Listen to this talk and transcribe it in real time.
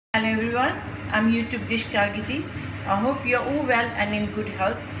everyone, I'm Utubedishgagi. I hope you're all well and in good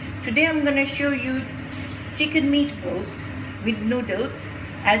health. Today I'm going to show you chicken meatballs with noodles,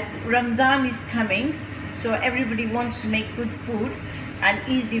 as Ramadan is coming, so everybody wants to make good food and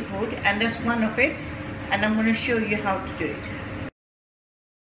easy food, and that's one of it, and I'm going to show you how to do it.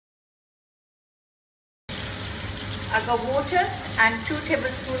 I got water and 2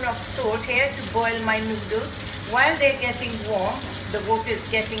 tablespoons of salt here to boil my noodles. While they're getting warm, the water is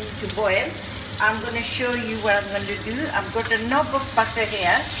getting to boil, I'm going to show you what I'm going to do. I've got a knob of butter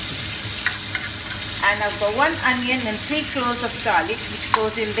here, and I've got 1 onion and 3 cloves of garlic which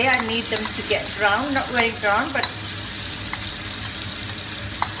goes in there. I need them to get brown, not very brown, but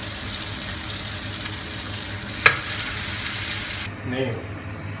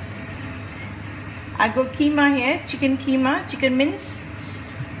I got keema here, chicken mince,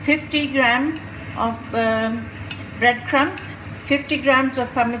 50 grams of breadcrumbs, 50 grams of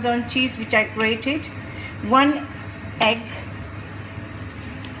Parmesan cheese which I grated, 1 egg.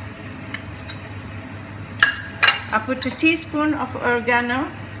 I put a teaspoon of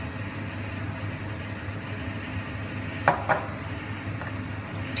oregano,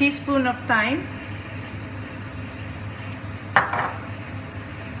 teaspoon of thyme,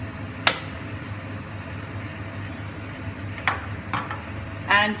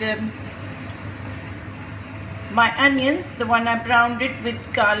 and my onions, the one I browned it with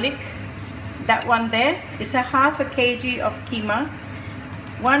garlic, that one there is a half a kg of keema,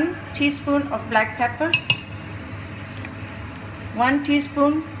 1 teaspoon of black pepper, 1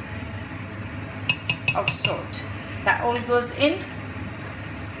 teaspoon of salt. That all goes in.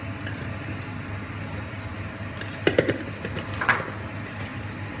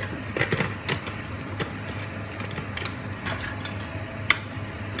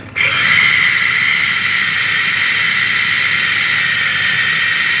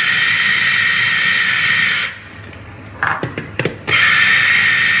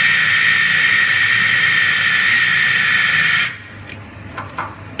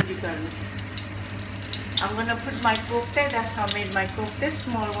 I'm going to put my kofta, that's how I made my kofta,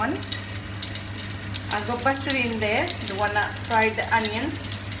 small ones. I got butter in there, the one I fried the onions,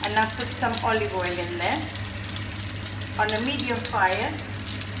 and I put some olive oil in there. On a medium fire,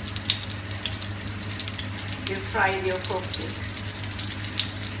 you fry your koftas.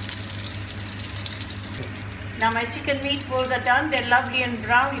 Now my chicken meatballs are done, they're lovely and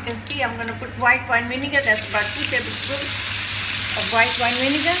brown. You can see I'm going to put white wine vinegar, that's about 2 tablespoons of white wine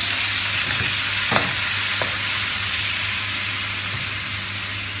vinegar.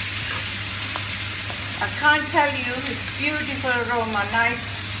 I can't tell you, it's beautiful aroma, nice,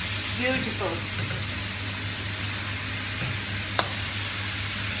 beautiful.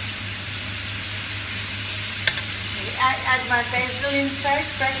 I add my basil inside,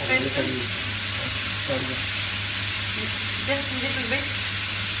 fresh basil. Just a little bit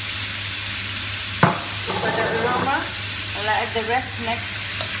for the aroma. I'll add the rest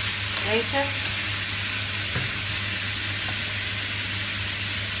later.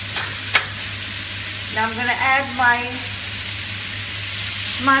 Now I'm going to add my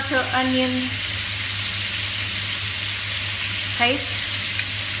tomato onion paste.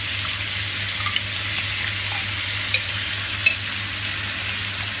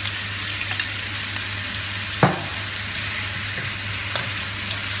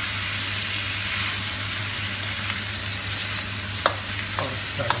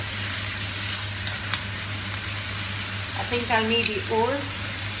 I think I'll need it all.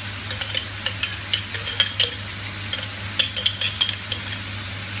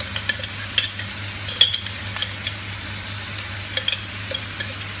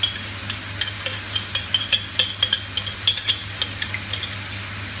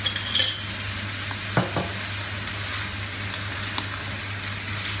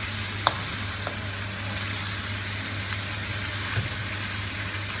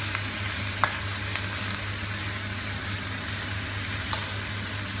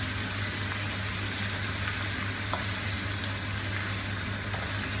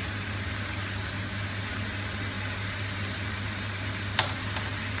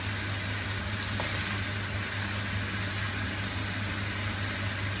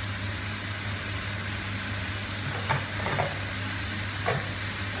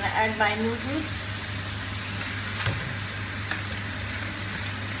 Add my noodles.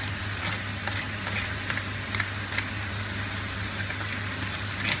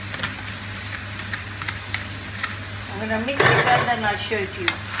 I'm going to mix it well, then I'll show it to you.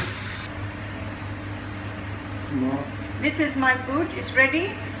 No. This is my food, it's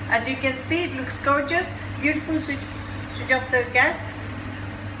ready. As you can see, it looks gorgeous, beautiful. Switch off the gas.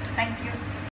 Thank you.